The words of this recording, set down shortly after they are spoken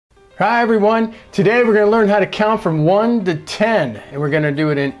Hi everyone, today we're going to learn how to count from 1 to 10 and we're going to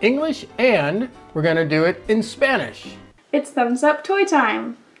do it in English and we're going to do it in Spanish. It's thumbs up toy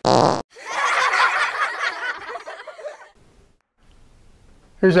time!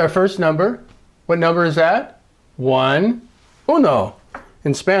 Here's our first number. What number is that? 1, uno.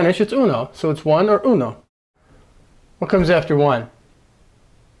 In Spanish it's uno, so it's 1 or uno. What comes after 1?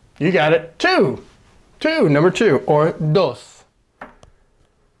 You got it, 2. 2, number 2, or dos.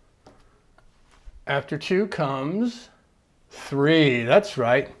 After 2 comes 3. That's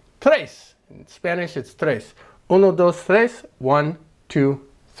right. Tres. In Spanish, it's tres. Uno, dos, tres. 1, 2,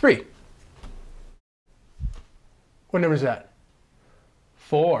 3. What number is that?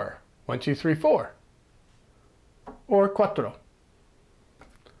 4. 1, 2, 3, 4. Or cuatro.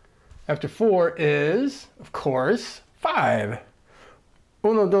 After 4 is, of course, 5.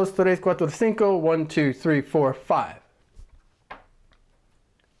 Uno, dos, tres, cuatro, cinco. 1, 2, 3, 4, 5.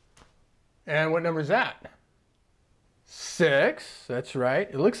 And what number is that? 6. That's right.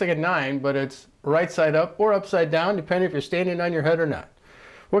 It looks like a 9, but it's right side up or upside down, depending if you're standing on your head or not.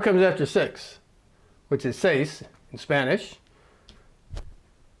 What comes after 6? Which is seis in Spanish.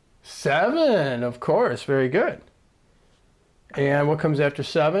 7, of course. Very good. And what comes after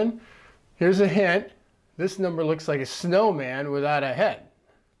 7? Here's a hint. This number looks like a snowman without a head.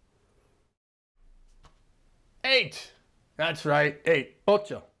 8. That's right. 8.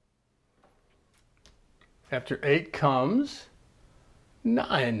 Ocho. After 8 comes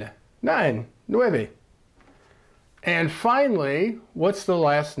 9. 9. Nueve. And finally, what's the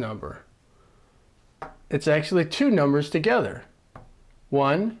last number? It's actually 2 numbers together.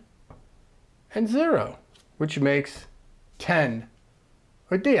 1 and 0, which makes 10,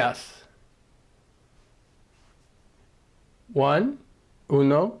 or días. 1,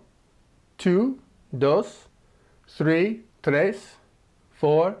 uno, 2, dos, 3, tres,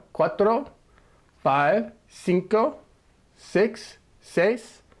 4, cuatro, 5, cinco, 6,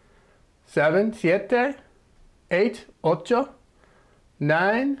 seis, 7, siete, 8, ocho,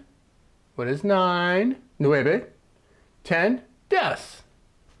 9, what is 9? Nueve, 10, diez.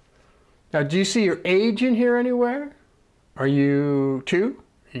 Now, do you see your age in here anywhere? Are you 2?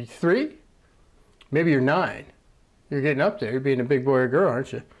 Are you 3? Maybe you're 9. You're getting up there. You're being a big boy or girl,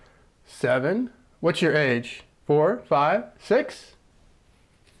 aren't you? 7. What's your age? 4, 5, 6?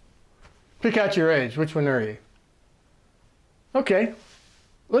 Pick out your age. Which one are you? Okay,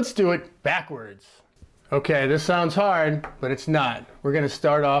 let's do it backwards. Okay, this sounds hard, but it's not. We're going to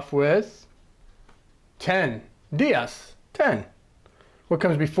start off with 10. Días. 10. What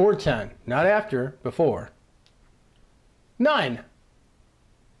comes before 10? Not after, before. 9.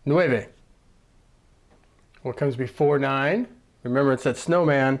 Nueve. What comes before 9? Remember, it's that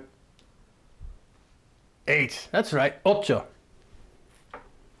snowman. 8. That's right. Ocho.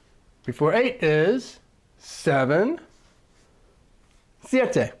 Before 8 is 7.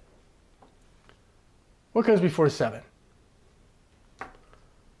 Siete. What comes before 7?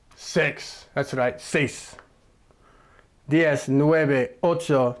 6. That's right. Seis. 10, 9,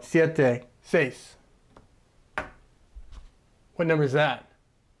 8, 7, 6. What number is that?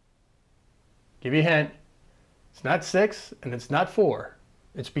 Give you a hint. It's not 6 and it's not 4.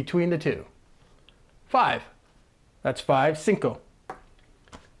 It's between the two. 5. That's 5. Cinco.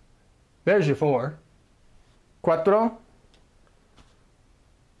 There's your 4. Cuatro.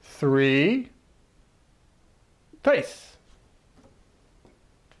 3. Tres.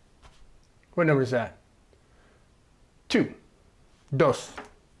 What number is that? 2. Dos.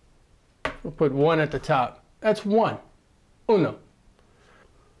 We'll put 1 at the top. That's 1. Uno.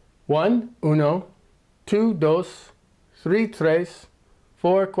 1, uno. 2, dos. 3, tres.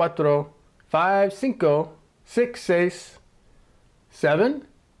 4, cuatro. 5, cinco. 6, seis. 7,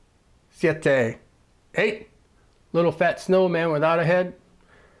 siete. 8. Little fat snowman without a head.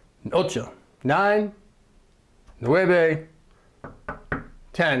 Ocho. 9. Nueve.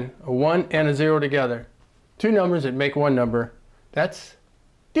 10. A 1 and a 0 together. 2 numbers that make 1 number. That's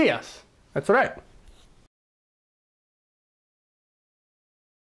días. That's right.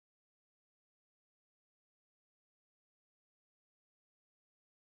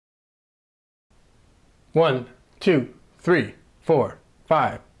 One, 2, 3, 4,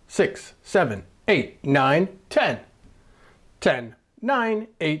 5, 6, 7, 8, 9, 10. 10, 9,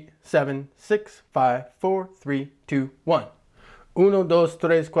 8, 7, 6, 5, 4, 3, 2, 1. 1, 2,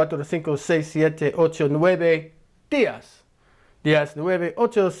 3, 4, 5, 6, 7, 8, 9, días. 10, 9,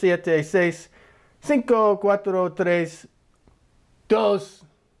 8, 7, 6, 5, 4, 3, 2,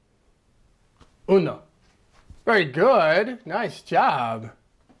 1. Very good. Nice job.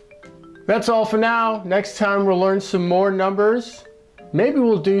 That's all for now. Next time we'll learn some more numbers. Maybe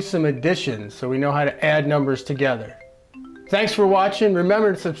we'll do some additions so we know how to add numbers together. Thanks for watching.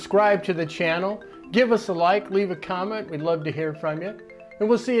 Remember to subscribe to the channel. Give us a like, leave a comment. We'd love to hear from you. And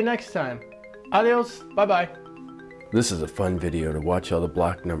we'll see you next time. Adios. Bye-bye. This is a fun video to watch all the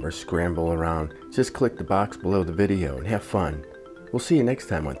block numbers scramble around. Just click the box below the video and have fun. We'll see you next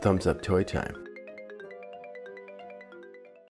time on Thumbs Up Toy Time.